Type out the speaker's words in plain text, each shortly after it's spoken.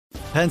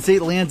Penn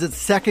State lands its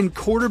second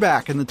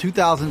quarterback in the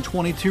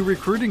 2022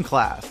 recruiting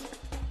class.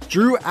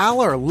 Drew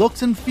Aller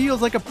looks and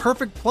feels like a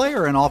perfect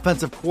player in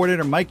offensive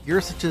coordinator Mike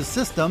Yurcich's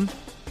system.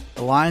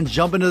 The Lions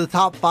jump into the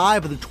top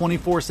 5 of the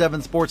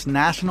 24/7 Sports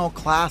National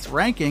Class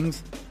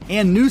Rankings,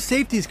 and new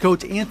safeties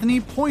coach Anthony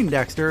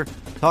Poindexter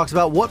talks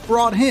about what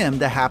brought him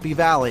to Happy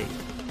Valley.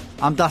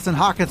 I'm Dustin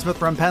Hawkinsmith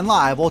from Penn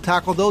Live. We'll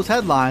tackle those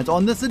headlines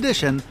on this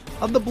edition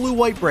of the Blue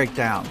White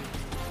Breakdown.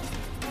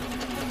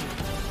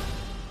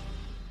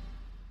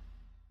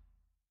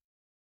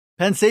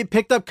 Penn State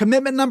picked up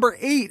commitment number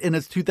 8 in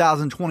its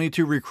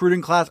 2022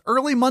 recruiting class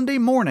early Monday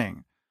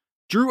morning.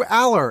 Drew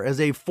Aller is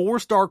a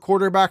 4-star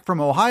quarterback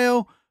from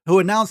Ohio who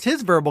announced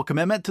his verbal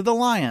commitment to the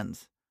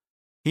Lions.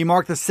 He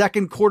marked the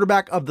second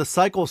quarterback of the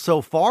cycle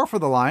so far for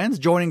the Lions,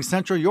 joining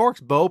Central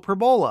York's Bo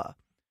Perbola.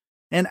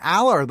 In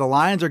Aller, the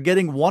Lions are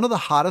getting one of the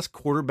hottest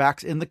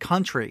quarterbacks in the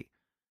country.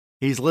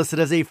 He's listed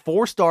as a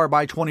 4-star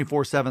by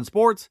 24/7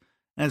 Sports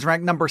and is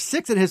ranked number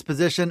 6 at his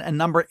position and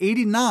number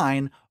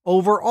 89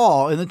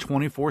 overall in the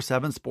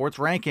 24/7 Sports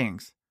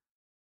rankings.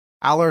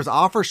 Aller's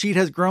offer sheet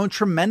has grown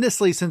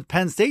tremendously since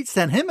Penn State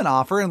sent him an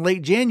offer in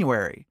late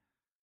January.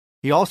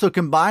 He also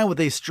combined with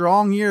a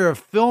strong year of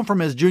film from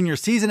his junior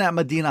season at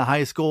Medina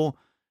High School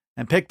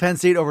and picked Penn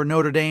State over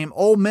Notre Dame,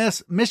 Ole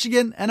Miss,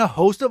 Michigan, and a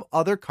host of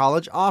other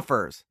college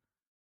offers.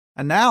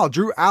 And now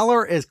Drew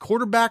Aller is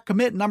quarterback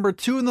commit number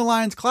 2 in the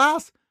Lions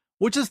class,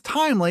 which is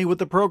timely with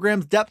the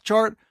program's depth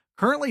chart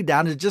currently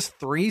down to just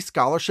 3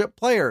 scholarship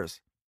players.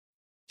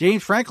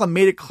 James Franklin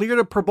made it clear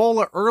to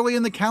Perbola early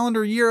in the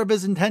calendar year of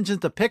his intentions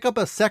to pick up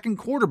a second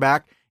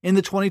quarterback in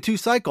the 22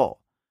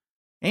 cycle.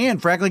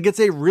 And Franklin gets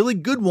a really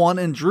good one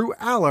in Drew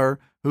Aller,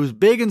 who's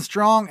big and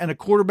strong and a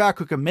quarterback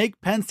who can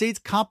make Penn State's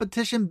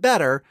competition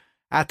better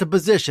at the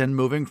position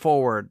moving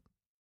forward.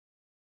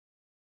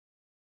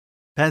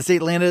 Penn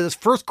State landed its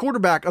first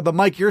quarterback of the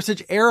Mike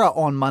Yurcich era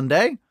on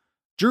Monday.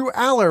 Drew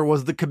Aller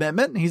was the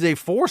commitment. He's a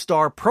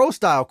 4-star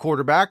pro-style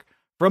quarterback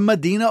from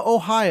Medina,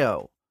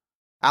 Ohio.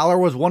 Aller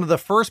was one of the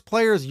first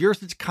players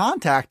Yurcich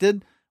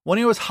contacted when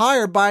he was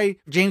hired by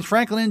James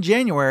Franklin in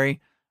January,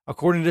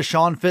 according to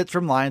Sean Fitz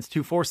from Lions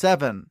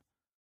 247.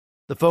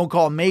 The phone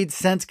call made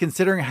sense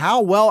considering how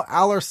well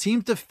Aller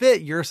seems to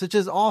fit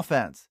Yurcich's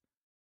offense.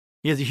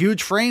 He has a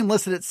huge frame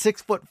listed at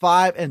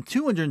 6'5" and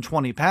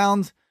 220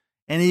 pounds,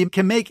 and he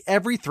can make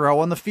every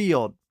throw on the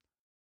field.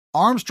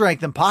 Arm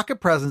strength and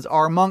pocket presence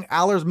are among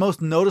Aller's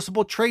most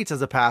noticeable traits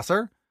as a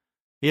passer.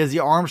 He has the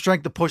arm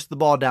strength to push the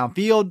ball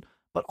downfield,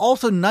 but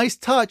also nice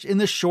touch in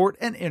the short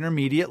and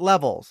intermediate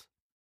levels.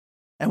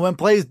 And when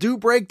plays do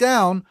break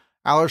down,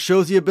 Aller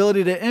shows the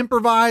ability to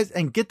improvise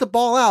and get the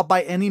ball out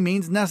by any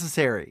means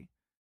necessary.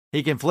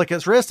 He can flick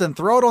his wrist and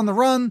throw it on the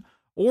run,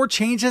 or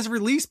change his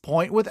release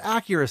point with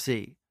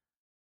accuracy.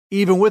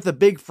 Even with a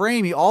big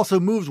frame, he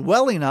also moves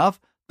well enough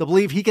to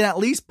believe he can at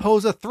least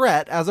pose a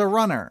threat as a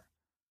runner.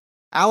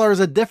 Aller is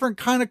a different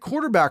kind of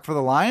quarterback for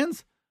the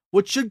Lions,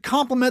 which should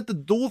complement the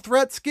dual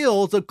threat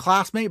skills of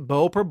classmate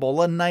Bo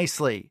Perbola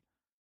nicely.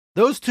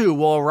 Those two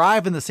will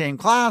arrive in the same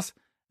class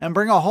and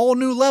bring a whole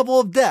new level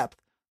of depth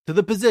to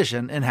the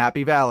position in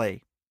Happy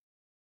Valley.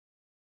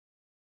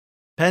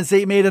 Penn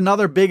State made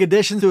another big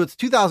addition to its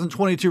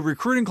 2022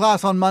 recruiting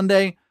class on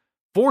Monday.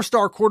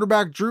 4-star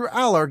quarterback Drew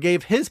Aller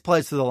gave his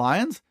place to the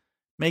Lions,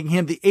 making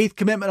him the 8th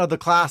commitment of the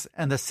class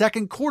and the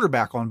second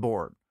quarterback on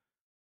board.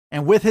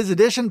 And with his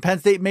addition, Penn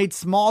State made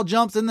small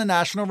jumps in the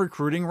national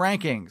recruiting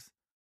rankings.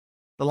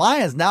 The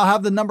Lions now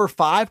have the number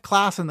 5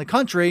 class in the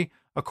country,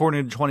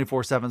 according to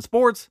 24/7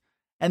 Sports,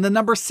 and the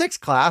number 6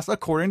 class,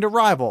 according to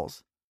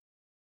Rivals.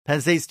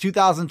 Penn State's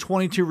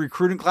 2022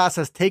 recruiting class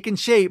has taken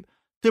shape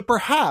to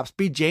perhaps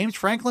be James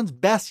Franklin's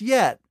best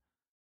yet.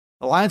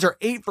 The Lions are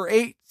 8 for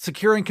 8,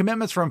 securing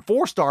commitments from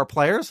 4-star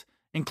players,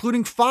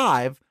 including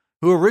 5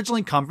 who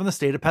originally come from the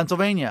state of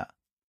Pennsylvania.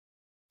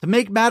 To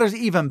make matters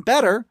even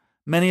better,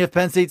 many of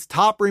Penn State's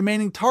top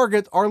remaining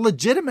targets are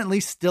legitimately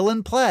still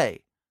in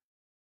play.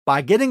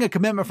 By getting a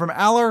commitment from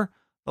Aller,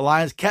 the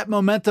Lions kept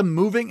momentum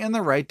moving in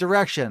the right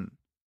direction.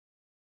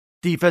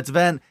 Defensive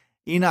end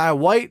Eni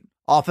White,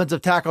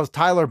 offensive tackles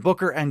Tyler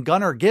Booker and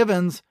Gunnar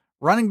Givens,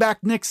 running back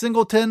Nick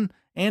Singleton,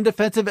 and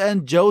defensive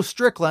end Joe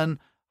Strickland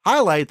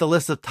highlight the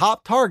list of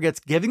top targets,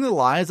 giving the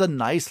Lions a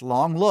nice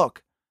long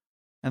look.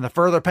 And the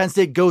further Penn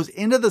State goes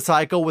into the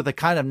cycle with the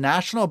kind of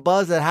national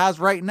buzz it has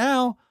right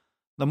now,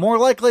 the more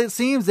likely it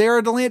seems they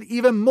are to land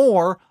even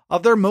more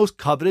of their most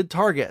coveted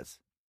targets.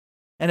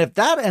 And if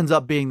that ends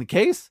up being the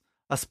case,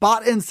 a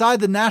spot inside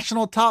the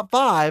national top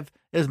 5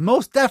 is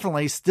most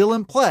definitely still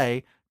in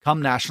play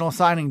come National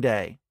Signing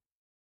Day.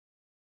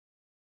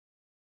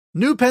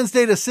 New Penn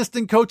State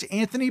assistant coach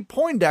Anthony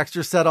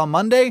Poindexter said on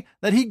Monday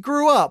that he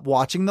grew up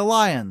watching the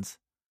Lions.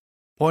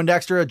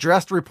 Poindexter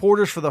addressed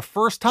reporters for the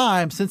first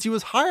time since he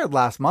was hired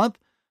last month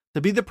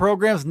to be the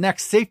program's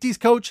next safeties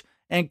coach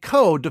and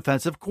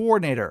co-defensive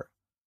coordinator.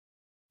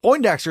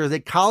 Poindexter is a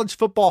College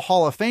Football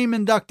Hall of Fame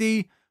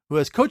inductee who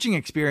has coaching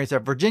experience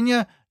at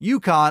Virginia,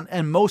 UConn,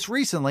 and most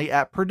recently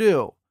at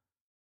Purdue.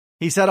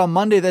 He said on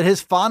Monday that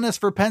his fondness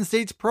for Penn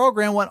State's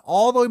program went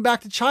all the way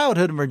back to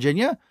childhood in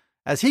Virginia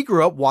as he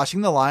grew up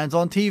watching the Lions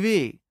on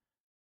TV.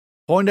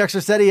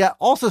 Poindexter said he had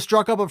also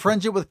struck up a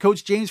friendship with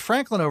Coach James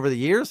Franklin over the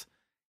years,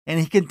 and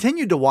he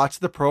continued to watch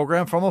the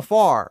program from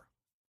afar.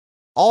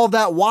 All of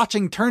that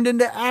watching turned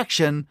into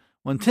action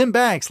when Tim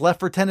Banks left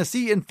for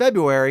Tennessee in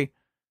February,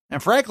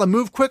 and Franklin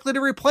moved quickly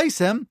to replace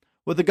him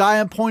with a guy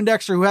in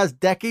Poindexter who has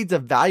decades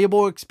of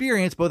valuable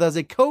experience both as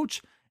a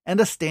coach and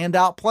a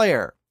standout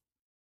player.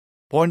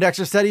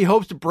 Poindexter said he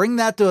hopes to bring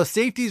that to a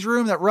safeties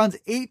room that runs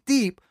 8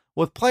 deep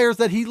with players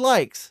that he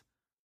likes.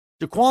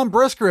 Jaquan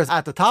Brisker is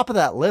at the top of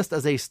that list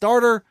as a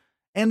starter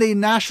and a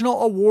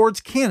national awards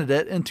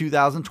candidate in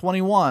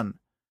 2021.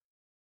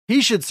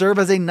 He should serve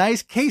as a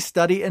nice case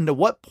study into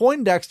what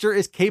Poindexter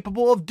is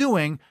capable of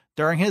doing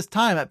during his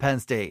time at Penn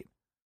State.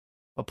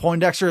 But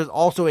Poindexter is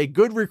also a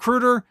good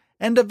recruiter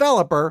and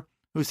developer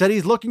who said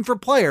he's looking for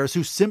players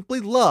who simply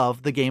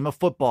love the game of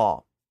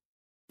football.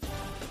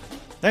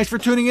 Thanks for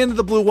tuning in to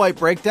the Blue White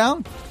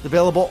Breakdown. It's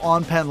available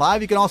on Penn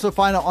Live. You can also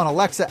find it on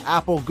Alexa,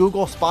 Apple,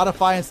 Google,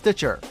 Spotify, and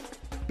Stitcher.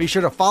 Be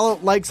sure to follow,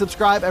 like,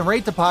 subscribe, and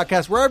rate the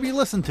podcast wherever you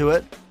listen to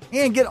it,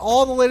 and get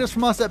all the latest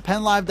from us at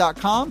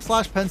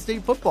PennLive.com/Penn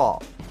State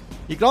Football.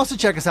 You can also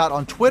check us out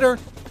on Twitter,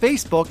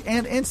 Facebook,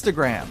 and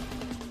Instagram.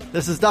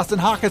 This is Dustin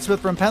Hawkinsmith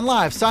from Penn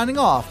Live signing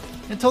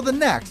off until the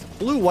next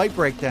Blue White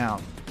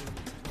Breakdown.